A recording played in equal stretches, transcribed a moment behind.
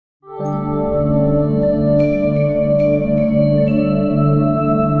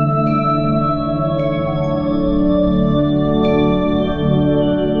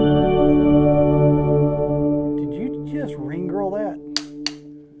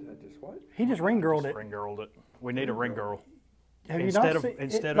He just ring girled it. Ring girled it. We need a ring girl. Have you Instead not of seen,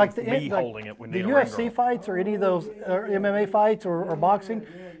 instead like of the, me like holding it, we the need a ring UFC girl. fights or any of those MMA fights or boxing,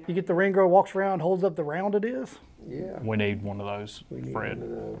 you get the ring girl, walks around, holds up the round it is. Yeah. We need one of those, Fred. One of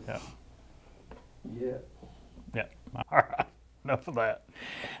those. Yeah. Yeah. Yeah. All right. Enough of that.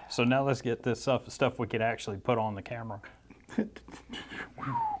 So now let's get this stuff we can actually put on the camera.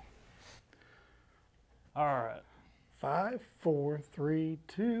 All right. 5, 4, 3,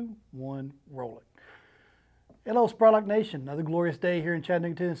 2, 1, roll it. Hello, Sprylock Nation. Another glorious day here in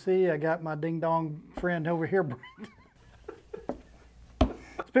Chattanooga, Tennessee. I got my ding-dong friend over here, Brent.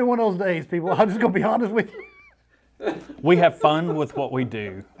 It's been one of those days, people. I'm just going to be honest with you. We have fun with what we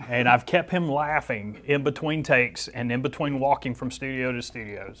do, and I've kept him laughing in between takes and in between walking from studio to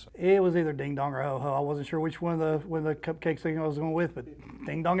studios. It was either ding-dong or ho-ho. I wasn't sure which one of the cupcake thing I was going with, but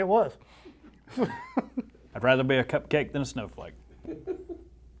ding-dong it was. I'd rather be a cupcake than a snowflake.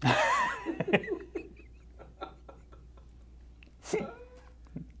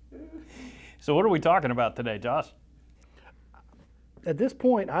 So what are we talking about today, Josh? At this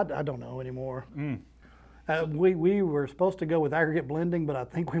point, I don't know anymore. We were supposed to go with aggregate blending, but I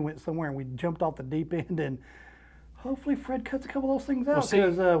think we went somewhere and we jumped off the deep end, and hopefully Fred cuts a couple of those things out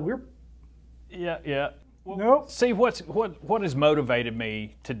because we're... Yeah. Well, Nope. See, what has motivated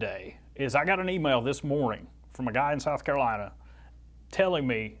me today is I got an email this morning from a guy in South Carolina telling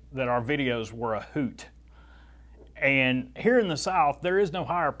me that our videos were a hoot. And here in the South, there is no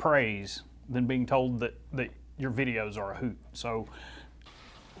higher praise than being told that your videos are a hoot. So,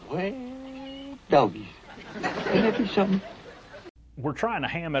 Well, doggies. Can that be something? we're trying to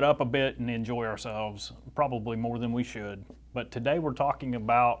ham it up a bit and enjoy ourselves, probably more than we should. But today we're talking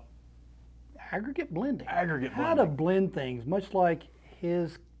about Aggregate blending. Aggregate How to blend things, much like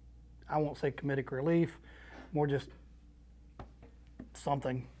his, I won't say comedic relief, more just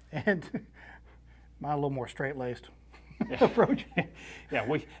something. And mine a little more straight-laced approach. Yeah,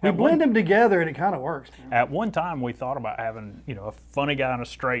 we blend them together and it kind of works. At one time, we thought about having, a funny guy and a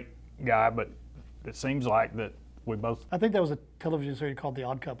straight guy, but it seems like that we both... I think that was a television series called The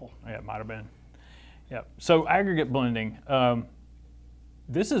Odd Couple. Yeah, it might have been. Yeah. So aggregate blending.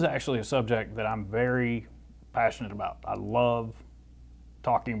 This is actually a subject that I'm very passionate about. I love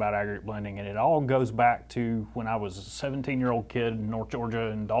talking about aggregate blending, and it all goes back to when I was a 17-year-old kid in North Georgia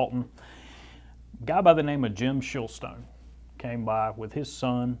in Dalton. A guy by the name of Jim Shillstone came by with his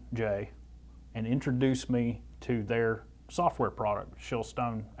son, Jay, and introduced me to their software product,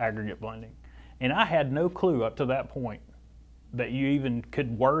 Shillstone Aggregate Blending. And I had no clue up to that point that you even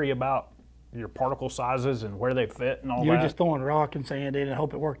could worry about your particle sizes and where they fit and all that. You were just throwing rock and sand in and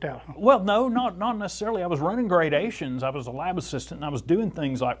hope it worked out. Huh? Well, no, not necessarily. I was running gradations. I was a lab assistant, and I was doing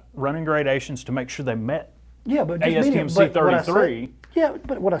things like running gradations to make sure they met ASTM C33. Yeah,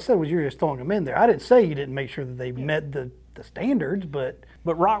 but what I said was you were just throwing them in there. I didn't say you didn't make sure that they met the standards, but...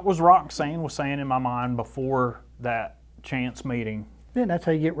 But rock was rock, sand was sand in my mind before that chance meeting. Yeah, that's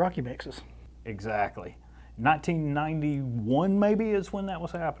how you get rocky mixes. Exactly. 1991 maybe is when that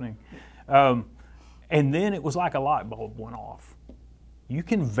was happening. And then it was like a light bulb went off. You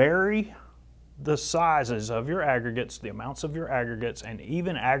can vary the sizes of your aggregates, the amounts of your aggregates, and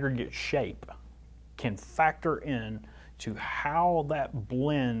even aggregate shape can factor in to how that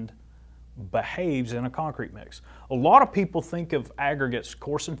blend behaves in a concrete mix. A lot of people think of aggregates,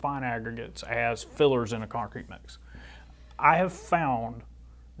 coarse and fine aggregates, as fillers in a concrete mix. I have found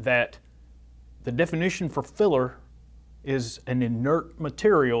that the definition for filler is an inert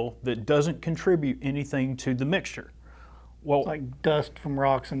material that doesn't contribute anything to the mixture. Well, like dust from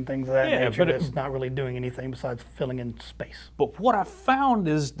rocks and things of that nature that's not really doing anything besides filling in space. But what I found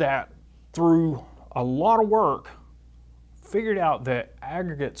is that through a lot of work, figured out that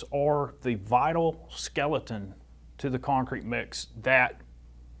aggregates are the vital skeleton to the concrete mix that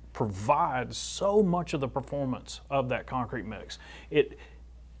provides so much of the performance of that concrete mix.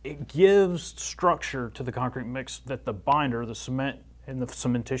 It gives structure to the concrete mix that the binder, the cement, and the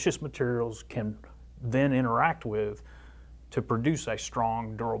cementitious materials can then interact with to produce a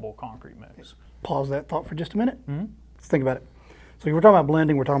strong, durable concrete mix. Pause that thought for just a minute. Let's think about it. So we're talking about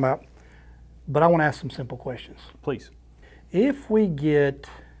blending, but I want to ask some simple questions. Please. If we get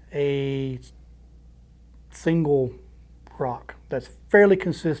a single rock that's fairly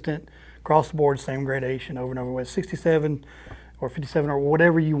consistent across the board, same gradation over and over with, 67 or 57 or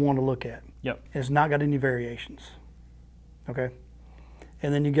whatever you want to look at. Yep. It's not got any variations. Okay?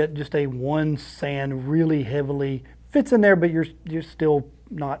 And then you get just a one sand really heavily fits in there, but you're still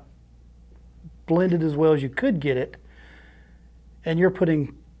not blended as well as you could get it. And you're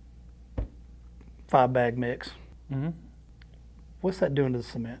putting 5-bag mix. What's that doing to the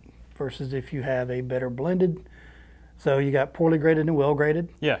cement versus if you have a better blended. So you got poorly graded and well graded,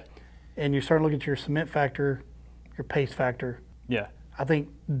 Yeah, and you're starting to look at your cement factor, your paste factor. yeah. I think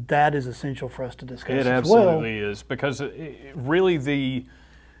that is essential for us to discuss It as well. absolutely is, because really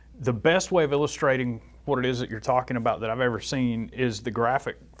the best way of illustrating what it is that you're talking about that I've ever seen is the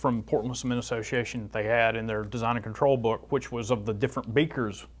graphic from Portland Cement Association that they had in their design and control book, which was of the different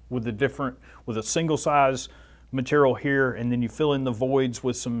beakers with a single size material here, and then you fill in the voids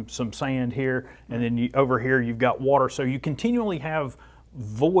with some sand here, and then over here you've got water. So you continually have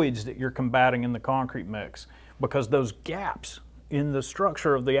voids that you're combating in the concrete mix, because those gaps in the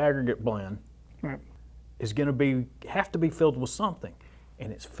structure of the aggregate blend Right. is going to have to be filled with something,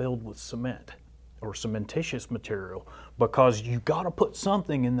 and it's filled with cement or cementitious material, because you got to put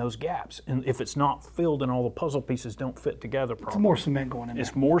something in those gaps, and if it's not filled and all the puzzle pieces don't fit together properly, It's more cement going in there.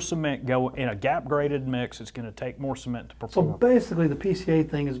 it's more cement going in a gap graded mix. It's going to take more cement to So perform. basically, the PCA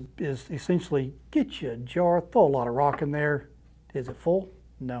thing is essentially get you a jar, throw a lot of rock in there. Is it full?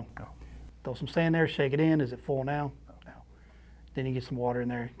 No. Throw some sand there, shake it in. Is it full now? No. Then you get some water in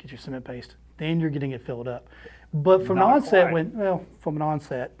there, get your cement paste. Then you're getting it filled up. But from an Not onset, quite. from an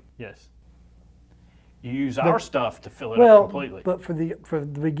onset, Yes. You use our stuff to fill it up well, completely. but for the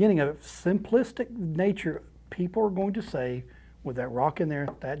beginning of it, simplistic nature, people are going to say, with that rock in there,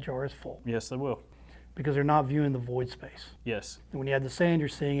 that jar is full, Yes, they will. because they're not viewing the void space. Yes. And when you add the sand, you're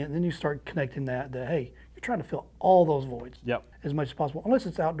seeing it, and then you start connecting that hey, you're trying to fill all those voids Yep. as much as possible, unless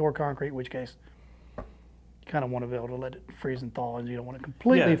it's outdoor concrete, in which case you kind of want to be able to let it freeze and thaw, and you don't want it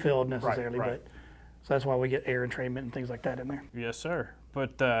completely Yeah, filled right, necessarily. right. But so that's why we get air entrainment and things like that in there. Yes, sir.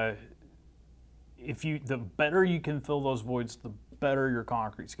 But the better you can fill those voids, the better your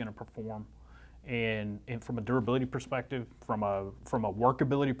concrete's going to perform. And from a durability perspective, from a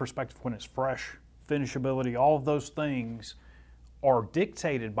workability perspective, when it's fresh, finishability, all of those things are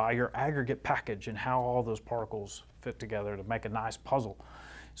dictated by your aggregate package and how all those particles fit together to make a nice puzzle.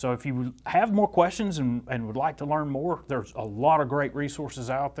 So if you have more questions and would like to learn more, there's a lot of great resources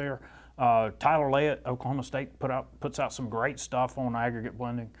out there. Tyler Lay at Oklahoma State puts out some great stuff on aggregate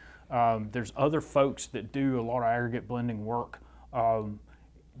blending. There's other folks that do a lot of aggregate blending work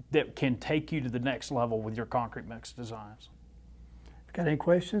that can take you to the next level with your concrete mix designs. If you got any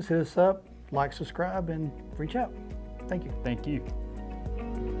questions, hit us up, like, subscribe, and reach out. Thank you. Thank you.